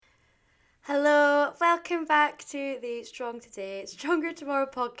Hello, welcome back to the Strong Today, Stronger Tomorrow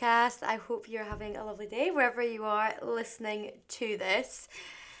podcast. I hope you're having a lovely day wherever you are listening to this.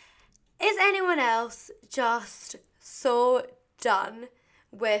 Is anyone else just so done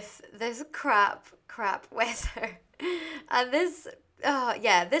with this crap weather? And this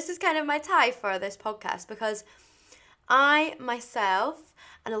is kind of my tie for this podcast because I myself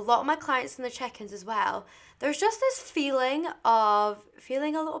and a lot of my clients in the check-ins as well, there's just this feeling of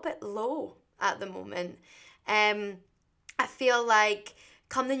feeling a little bit low at the moment. Um, I feel like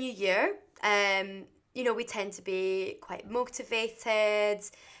come the new year, we tend to be quite motivated.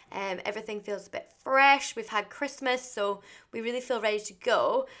 Everything feels a bit fresh. We've had Christmas, so we really feel ready to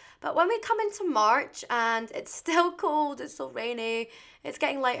go. But when we come into March and it's still cold, it's still rainy, it's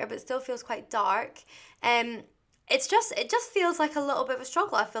getting lighter, but still feels quite dark. It just feels like a little bit of a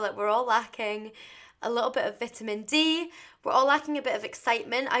struggle. I feel like we're all lacking a little bit of vitamin D. We're all lacking a bit of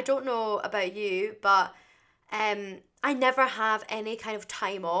excitement. I don't know about you, but I never have any kind of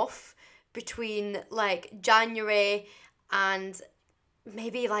time off between like January and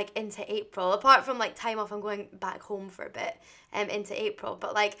maybe like into April. Apart from like time off, I'm going back home for a bit into April.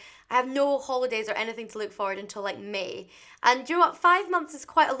 But like I have no holidays or anything to look forward until like May. And you know what? 5 months is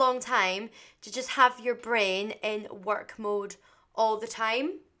quite a long time to just have your brain in work mode all the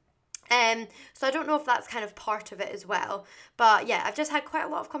time. So I don't know if that's kind of part of it as well. But yeah, I've just had quite a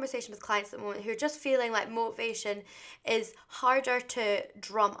lot of conversation with clients at the moment who are just feeling like motivation is harder to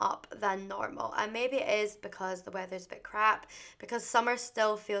drum up than normal. And maybe it is because the weather's a bit crap, because summer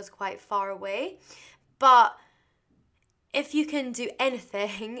still feels quite far away. But if you can do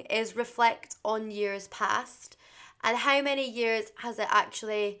anything is reflect on years past and how many years has it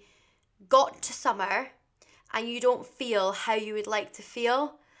actually got to summer and you don't feel how you would like to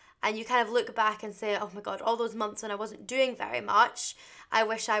feel, and you kind of look back and say, oh my God, all those months when I wasn't doing very much, I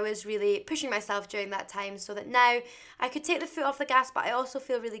wish I was really pushing myself during that time so that now I could take the foot off the gas, but I also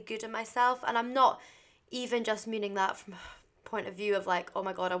feel really good in myself. And I'm not even just meaning that from a point of view of like, oh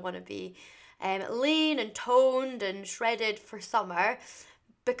my God, I want to be lean and toned and shredded for summer,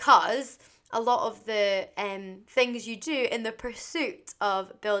 because a lot of the things you do in the pursuit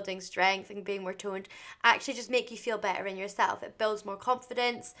of building strength and being more toned actually just make you feel better in yourself. It builds more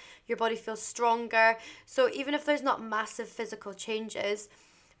confidence, your body feels stronger. So even if there's not massive physical changes,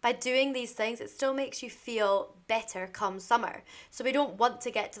 by doing these things, it still makes you feel better come summer. So we don't want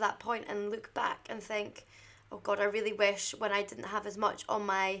to get to that point and look back and think, oh God, I really wish when I didn't have as much on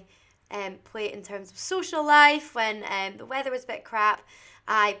my plate in terms of social life, when the weather was a bit crap,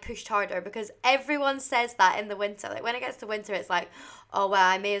 I pushed harder, because everyone says that in the winter. Like when it gets to winter, it's like, oh well,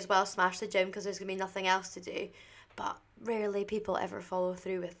 I may as well smash the gym because there's gonna be nothing else to do. But rarely people ever follow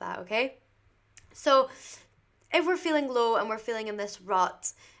through with that, okay? So if we're feeling low and we're feeling in this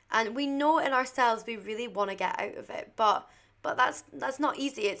rut, and we know in ourselves we really want to get out of it, but that's not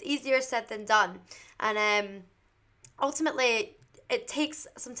easy. It's easier said than done. And ultimately it takes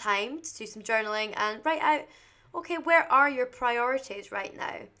some time to do some journaling and write out, okay, where are your priorities right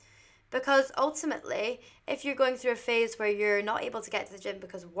now? Because ultimately, if you're going through a phase where you're not able to get to the gym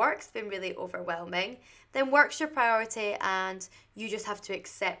because work's been really overwhelming, then work's your priority and you just have to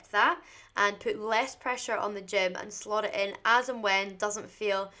accept that and put less pressure on the gym and slot it in as and when doesn't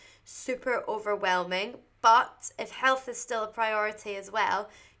feel super overwhelming. But if health is still a priority as well,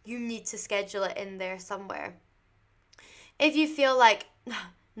 you need to schedule it in there somewhere. If you feel like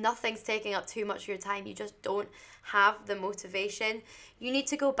nothing's taking up too much of your time, you just don't have the motivation, you need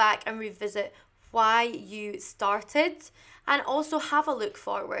to go back and revisit why you started and also have a look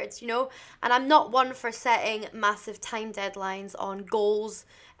forward. And I'm not one for setting massive time deadlines on goals,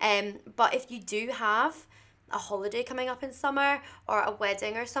 but if you do have a holiday coming up in summer or a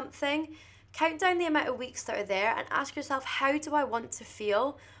wedding or something, count down the amount of weeks that are there and ask yourself, how do I want to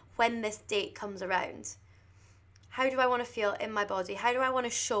feel when this date comes around? How do I want to feel in my body? How do I want to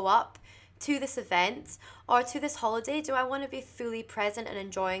show up to this event or to this holiday? Do I want to be fully present and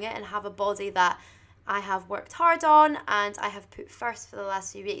enjoying it and have a body that I have worked hard on and I have put first for the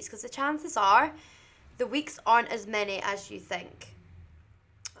last few weeks? Because the chances are the weeks aren't as many as you think.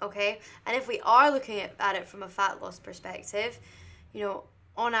 Okay? And if we are looking at it from a fat loss perspective,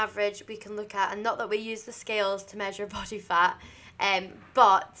 on average we can look at, and not that we use the scales to measure body fat,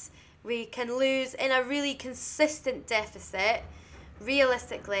 but we can lose in a really consistent deficit,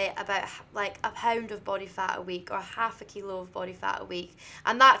 realistically, about like a pound of body fat a week or half a kilo of body fat a week.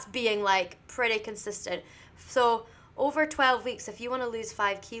 And that's being like pretty consistent. So over 12 weeks, if you want to lose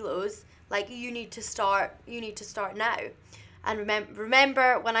 5 kilos, like you need to start now. And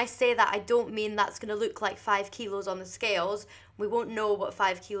remember, when I say that, I don't mean that's going to look like 5 kilos on the scales We won't know what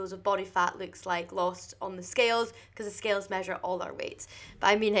 5 kilos of body fat looks like lost on the scales, because the scales measure all our weight. But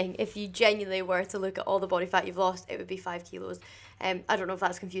I'm meaning, if you genuinely were to look at all the body fat you've lost, it would be 5 kilos. I don't know if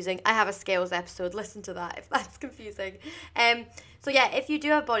that's confusing. I have a scales episode. Listen to that if that's confusing. So yeah, if you do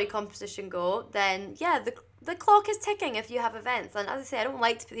have body composition goal, then yeah, the clock is ticking if you have events. And as I say, I don't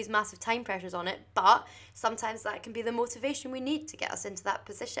like to put these massive time pressures on it, but sometimes that can be the motivation we need to get us into that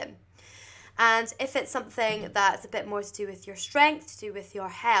position. And if it's something that's a bit more to do with your strength, to do with your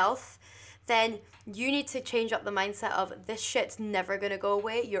health, then you need to change up the mindset of this shit's never going to go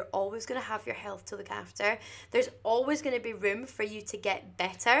away. You're always going to have your health to look after. There's always going to be room for you to get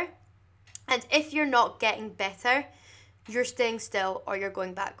better. And if you're not getting better, you're staying still or you're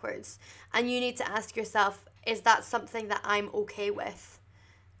going backwards. And you need to ask yourself, is that something that I'm okay with?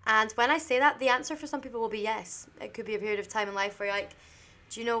 And when I say that, the answer for some people will be yes. It could be a period of time in life where you're like,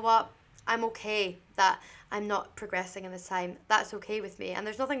 do you know what? I'm okay that I'm not progressing in this time. That's okay with me. And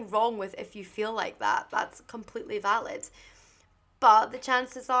there's nothing wrong with if you feel like that. That's completely valid. But the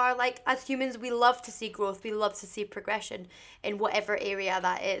chances are, like, as humans, we love to see growth. We love to see progression in whatever area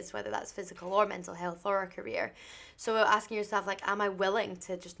that is, whether that's physical or mental health or a career. So asking yourself, like, am I willing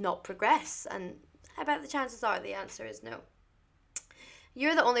to just not progress? And I bet the chances are the answer is no.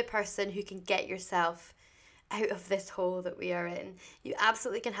 You're the only person who can get yourself out of this hole that we are in. You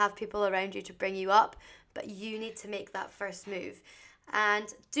absolutely can have people around you to bring you up, but you need to make that first move and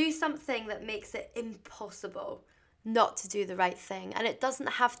do something that makes it impossible not to do the right thing. And it doesn't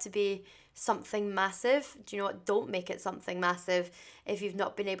have to be something massive. Do you know what? Don't make it something massive if you've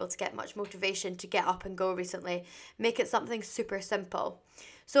not been able to get much motivation to get up and go recently. Make it something super simple.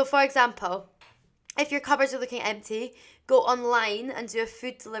 So for example, if your cupboards are looking empty, go online and do a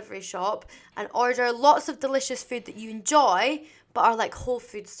food delivery shop and order lots of delicious food that you enjoy but are like whole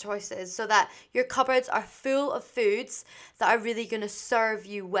foods choices, so that your cupboards are full of foods that are really going to serve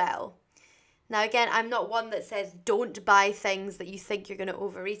you well. Now again, I'm not one that says don't buy things that you think you're going to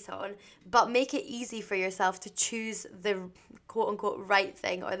overeat on, but make it easy for yourself to choose the quote unquote right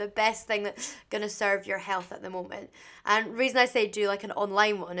thing or the best thing that's going to serve your health at the moment. And the reason I say do like an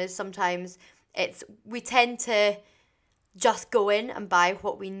online one is sometimes we tend to just go in and buy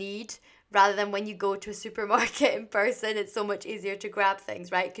what we need rather than when you go to a supermarket in person. It's so much easier to grab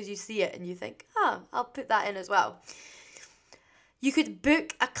things, right? Because you see it and you think, I'll put that in as well. You could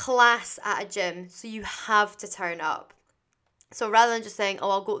book a class at a gym, so you have to turn up. So rather than just saying,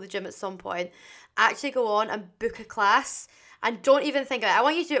 I'll go to the gym at some point, actually go on and book a class and don't even think about it. I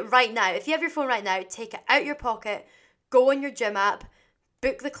want you to do it right now. If you have your phone right now, take it out your pocket, go on your gym app,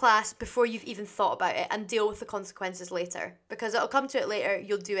 book the class before you've even thought about it and deal with the consequences later, because it'll come to it later,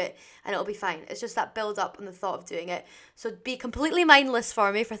 you'll do it and it'll be fine. It's just that build up and the thought of doing it. So be completely mindless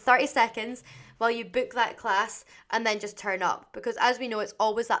for me for 30 seconds while you book that class and then just turn up, because as we know, it's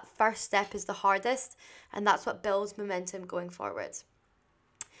always that first step is the hardest, and that's what builds momentum going forward.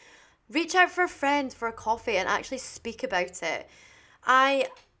 Reach out for a friend for a coffee and actually speak about it. I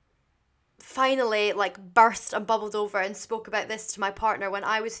finally burst and bubbled over and spoke about this to my partner when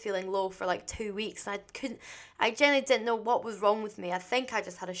I was feeling low for 2 weeks, and I genuinely didn't know what was wrong with me. I think I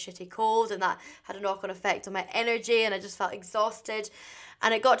just had a shitty cold, and that had a knock-on effect on my energy, and I just felt exhausted.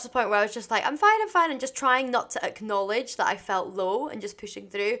 And it got to the point where I was just like, I'm fine, and just trying not to acknowledge that I felt low and just pushing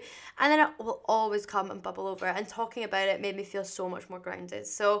through. And then it will always come and bubble over, and talking about it made me feel so much more grounded.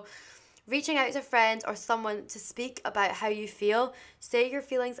 So reaching out to a friend or someone to speak about how you feel, say your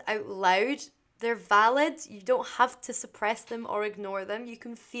feelings out loud. They're valid. You don't have to suppress them or ignore them. You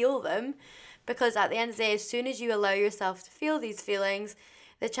can feel them, because at the end of the day, as soon as you allow yourself to feel these feelings,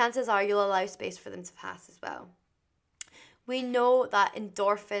 the chances are you'll allow space for them to pass as well. We know that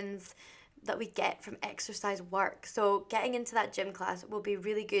endorphins that we get from exercise work. So getting into that gym class will be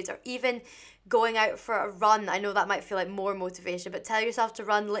really good, or even going out for a run. I know that might feel like more motivation, but tell yourself to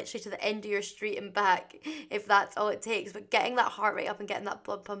run literally to the end of your street and back if that's all it takes. But getting that heart rate up and getting that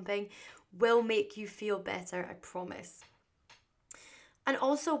blood pumping will make you feel better, I promise. And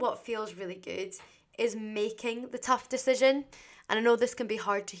also what feels really good is making the tough decision. And I know this can be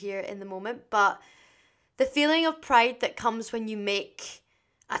hard to hear in the moment, but the feeling of pride that comes when you make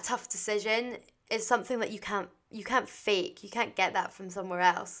a tough decision is something that you can't fake. You can't get that from somewhere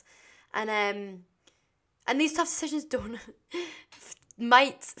else. And these tough decisions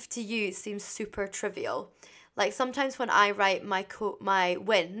might to you seem super trivial. Like sometimes when I write my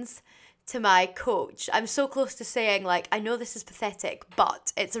wins to my coach, I'm so close to saying I know this is pathetic,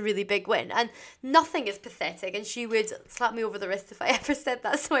 but it's a really big win. And nothing is pathetic, and she would slap me over the wrist if I ever said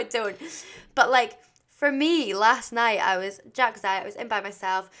that, so I don't. But for me, last night I was jacked out, I was in by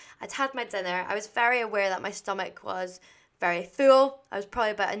myself, I'd had my dinner, I was very aware that my stomach was very full. I was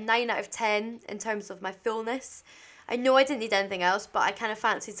probably about a 9 out of 10 in terms of my fullness. I know I didn't need anything else, but I kind of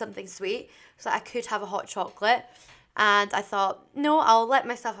fancied something sweet so I could have a hot chocolate. And I thought, no, I'll let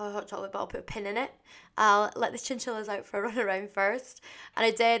myself have a hot chocolate, but I'll put a pin in it. I'll let the chinchillas out for a run around first. And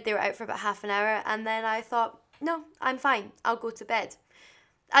I did. They were out for about half an hour. And then I thought, no, I'm fine. I'll go to bed.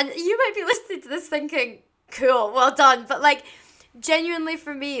 And you might be listening to this thinking, cool, well done. But like, genuinely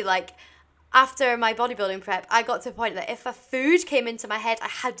for me, like, after my bodybuilding prep, I got to a point that if a food came into my head, I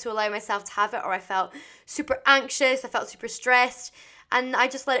had to allow myself to have it, or I felt super anxious, I felt super stressed, and I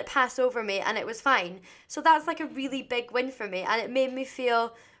just let it pass over me and it was fine. So that's like a really big win for me, and it made me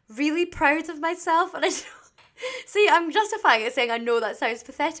feel really proud of myself. And I see, I'm justifying it saying I know that sounds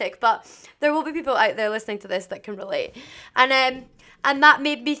pathetic, but there will be people out there listening to this that can relate. And that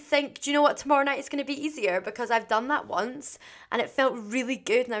made me think, do you know what, tomorrow night is going to be easier because I've done that once and it felt really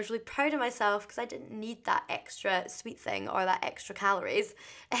good and I was really proud of myself because I didn't need that extra sweet thing or that extra calories.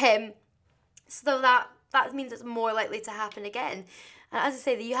 So that means it's more likely to happen again. And as I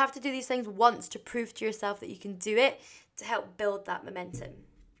say, that you have to do these things once to prove to yourself that you can do it to help build that momentum.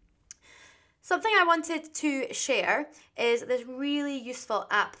 Something I wanted to share is this really useful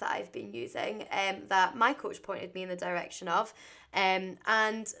app that I've been using that my coach pointed me in the direction of.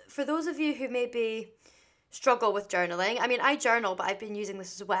 And for those of you who maybe struggle with journaling, I mean, I journal, but I've been using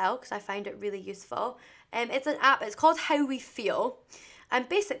this as well because I find it really useful. It's an app, it's called How We Feel. And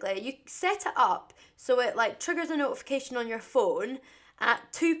basically, you set it up so it like triggers a notification on your phone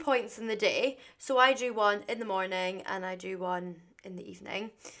at 2 points in the day. So I do one in the morning and I do one in the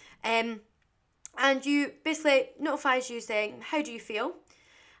evening. And you basically notifies you saying, how do you feel?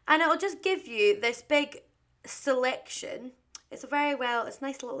 And it'll just give you this big selection. It's it's a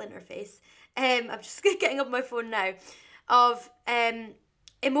nice little interface. I'm just getting up my phone now of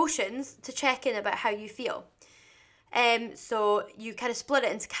emotions to check in about how you feel. So you kind of split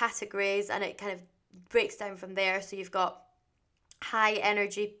it into categories and it kind of breaks down from there. So you've got high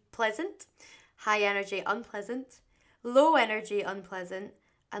energy pleasant, high energy unpleasant, low energy unpleasant,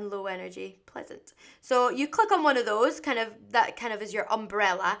 and low energy pleasant. So you click on one of those, that kind of is your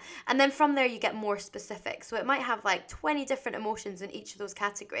umbrella, and then from there you get more specific. So it might have like 20 different emotions in each of those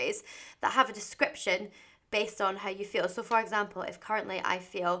categories that have a description based on how you feel. So for example, if currently I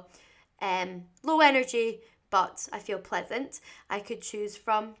feel low energy but I feel pleasant, I could choose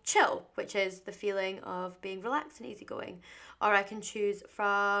from chill, which is the feeling of being relaxed and easygoing, or I can choose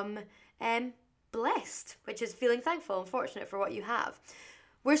from blessed, which is feeling thankful and fortunate for what you have.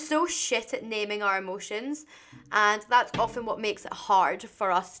 We're so shit at naming our emotions, and that's often what makes it hard for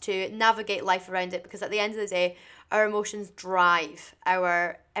us to navigate life around it, because at the end of the day, our emotions drive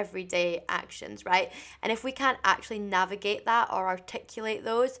our everyday actions, right? And if we can't actually navigate that or articulate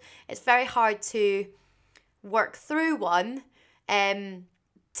those, it's very hard to work through one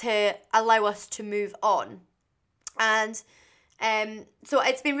to allow us to move on. And so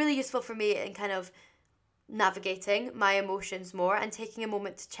it's been really useful for me in kind of navigating my emotions more and taking a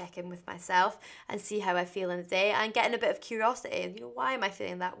moment to check in with myself and see how I feel in the day and getting a bit of curiosity. Why am I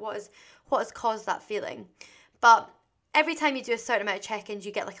feeling that? What has caused that feeling? But every time you do a certain amount of check-ins,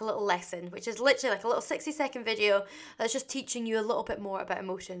 you get like a little lesson, which is literally like a little 60-second video that's just teaching you a little bit more about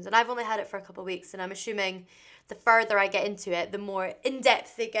emotions. And I've only had it for a couple of weeks, and I'm assuming the further I get into it, the more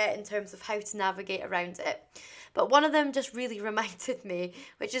in-depth they get in terms of how to navigate around it. But one of them just really reminded me,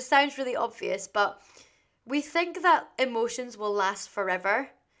 which just sounds really obvious, but we think that emotions will last forever,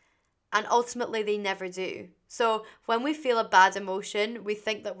 and ultimately they never do. So when we feel a bad emotion, we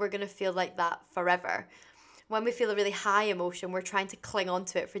think that we're going to feel like that forever. When we feel a really high emotion, we're trying to cling on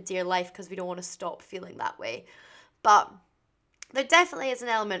to it for dear life because we don't want to stop feeling that way. But there definitely is an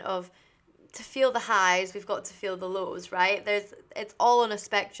element of, to feel the highs, we've got to feel the lows, right? It's all on a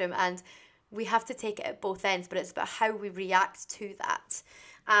spectrum, and we have to take it at both ends, but it's about how we react to that.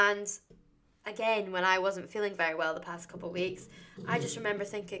 And again, when I wasn't feeling very well the past couple of weeks, I just remember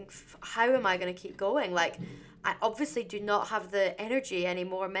thinking, how am I going to keep going? Like, I obviously do not have the energy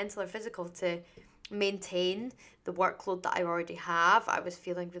anymore, mental or physical, to maintain the workload that I already have. I was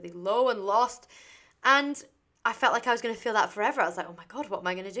feeling really low and lost, and I felt like I was going to feel that forever. I was like, oh my God, what am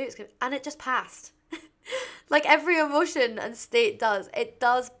I going to do? And it just passed. Like every emotion and state does. It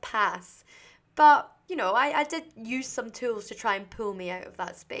does pass. But, I did use some tools to try and pull me out of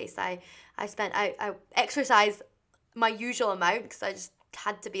that space. I exercised my usual amount because I just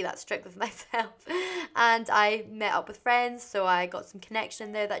had to be that strict with myself. And I met up with friends, so I got some connection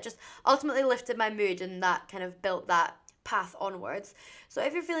in there that just ultimately lifted my mood, and that kind of built that path onwards. So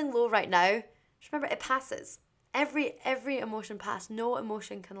if you're feeling low right now, just remember it passes. every emotion pass. No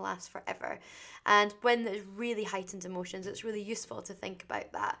emotion can last forever. And when there's really heightened emotions, it's really useful to think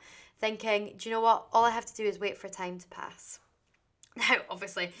about that. Thinking, do you know what? All I have to do is wait for time to pass. Now,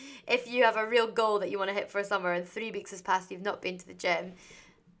 obviously, if you have a real goal that you want to hit for summer and 3 weeks has passed, you've not been to the gym,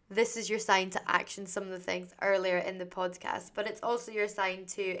 this is your sign to action some of the things earlier in the podcast, but it's also your sign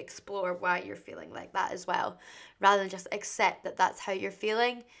to explore why you're feeling like that as well, rather than just accept that that's how you're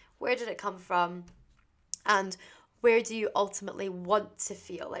feeling. Where did it come from? And where do you ultimately want to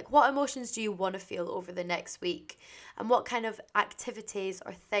feel? Like, what emotions do you want to feel over the next week? And what kind of activities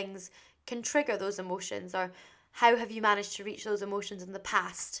or things can trigger those emotions? Or how have you managed to reach those emotions in the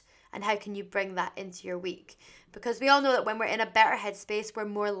past? And how can you bring that into your week? Because we all know that when we're in a better headspace, we're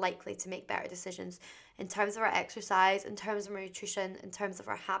more likely to make better decisions in terms of our exercise, in terms of our nutrition, in terms of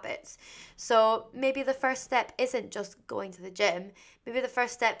our habits. So maybe the first step isn't just going to the gym. Maybe the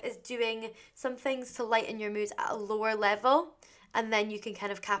first step is doing some things to lighten your mood at a lower level, and then you can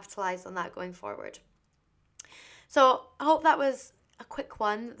kind of capitalize on that going forward. So I hope that was a quick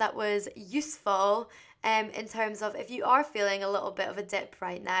one that was useful in terms of if you are feeling a little bit of a dip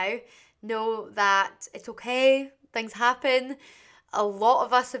right now, know that it's okay, things happen. A lot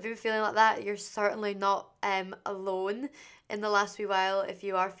of us have been feeling like that. You're certainly not alone in the last wee while if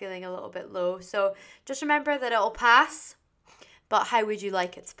you are feeling a little bit low. So just remember that it'll pass, but how would you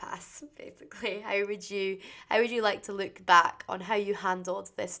like it to pass, basically? How would you like to look back on how you handled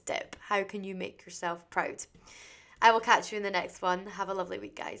this dip? How can you make yourself proud? I will catch you in the next one. Have a lovely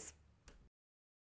week, guys.